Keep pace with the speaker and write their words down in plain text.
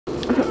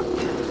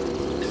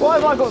Why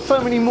have I got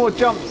so many more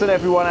jumps than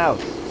everyone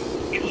else?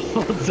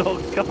 Come on,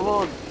 dog, come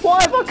on.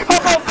 Why have I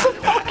come off the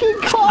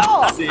fucking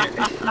car?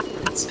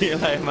 See you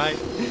later, mate.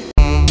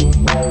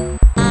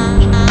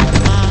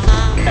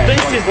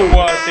 This is the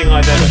worst thing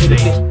I've ever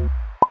seen.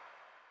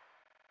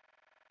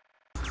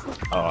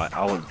 Alright,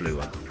 I want blue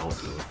one. I want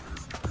blue one.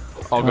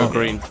 I'll go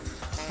green.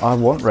 I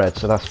want red,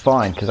 so that's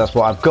fine, because that's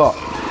what I've got.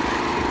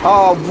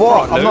 Oh,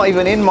 what? Right, I'm not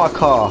even in my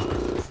car.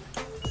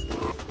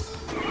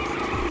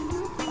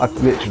 I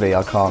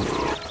can't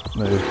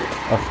move.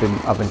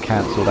 I've been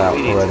cancelled out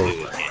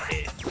already.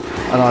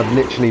 And I've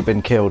literally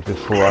been killed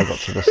before I got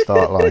to the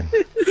start line.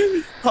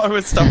 I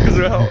was stuck as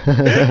well.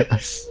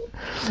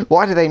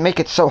 Why do they make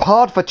it so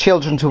hard for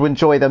children to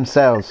enjoy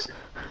themselves?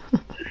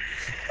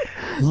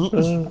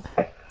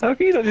 How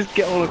can you not just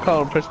get on a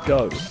car and press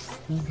go?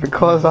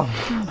 Because I'm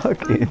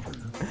fucking...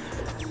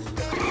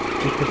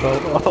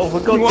 Oh, for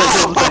God's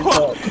sake,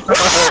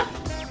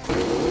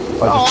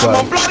 I'm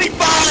on bloody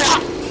fire!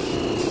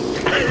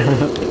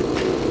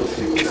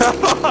 Come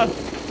on!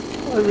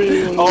 I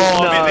really want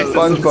to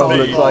SpongeBob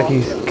looks like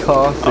he's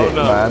car sick,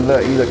 man.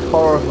 Look, you look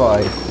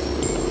horrified.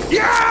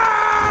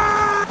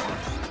 Yeah!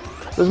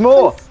 There's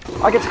more!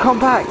 I get to come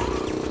back!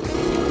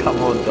 Come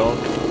on, dog.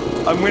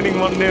 I'm winning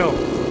 1-0.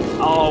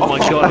 Oh my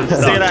god, I'm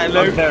stuck. See you later, Lou.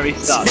 I'm very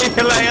stuck. See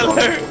you later,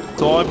 Lou.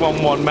 So I've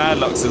won 1,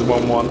 Madlux has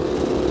won 1,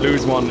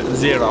 Lou's won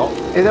 0.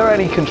 Is there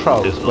any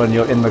controls when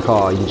you're in the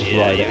car? You just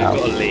ride it out.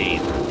 Yeah, you've got a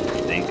lead,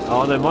 I think.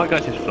 Oh no, my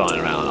guy's just flying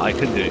around. I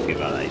couldn't do anything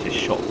about that. He just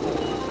shot forward.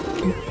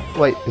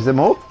 Wait, is there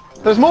more?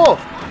 There's more!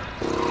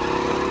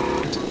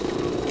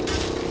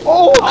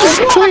 Oh,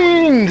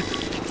 cleaned!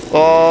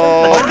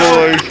 Oh,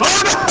 boys!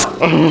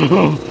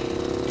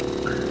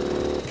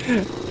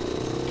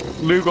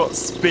 Lou got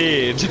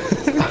speared.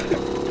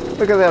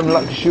 Look at them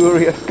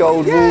luxurious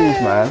gold walls,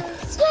 man.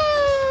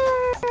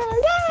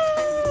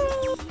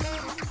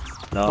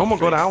 Oh my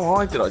god, how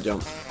high did I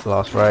jump?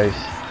 Last race.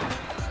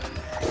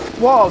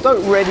 Whoa,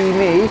 don't ready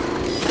me.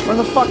 We're in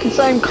the fucking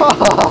same car.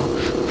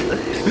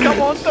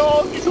 Come on,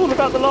 dog! It's all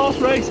about the last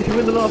race. If you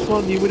win the last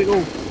one, you win it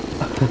all.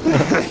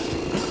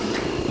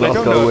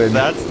 Last go win.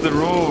 That's the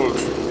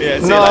rules. Yeah,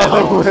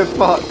 no, we're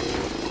fucked.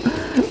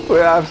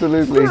 We're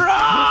absolutely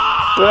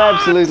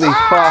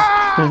fucked.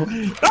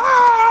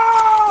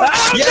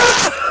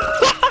 Yes!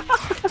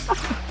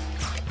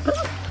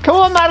 Come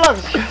on, Madlux!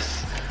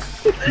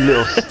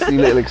 Yes! You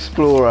little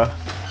explorer.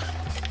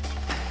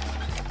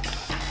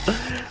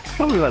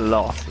 Probably my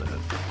last, man.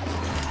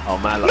 Oh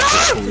man, like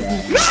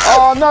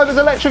oh no, there's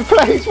electric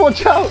plates,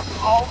 watch out!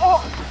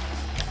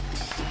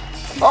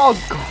 Oh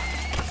god.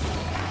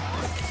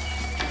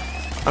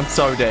 I'm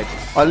so dead.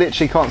 I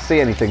literally can't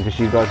see anything because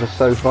you guys are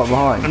so far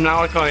behind. And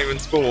now I can't even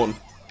spawn.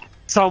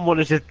 someone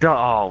has just done.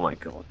 Oh my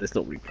god, let's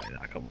not replay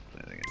that. I can't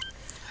play that again.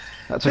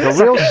 That took a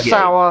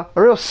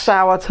real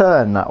sour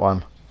turn, that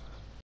one.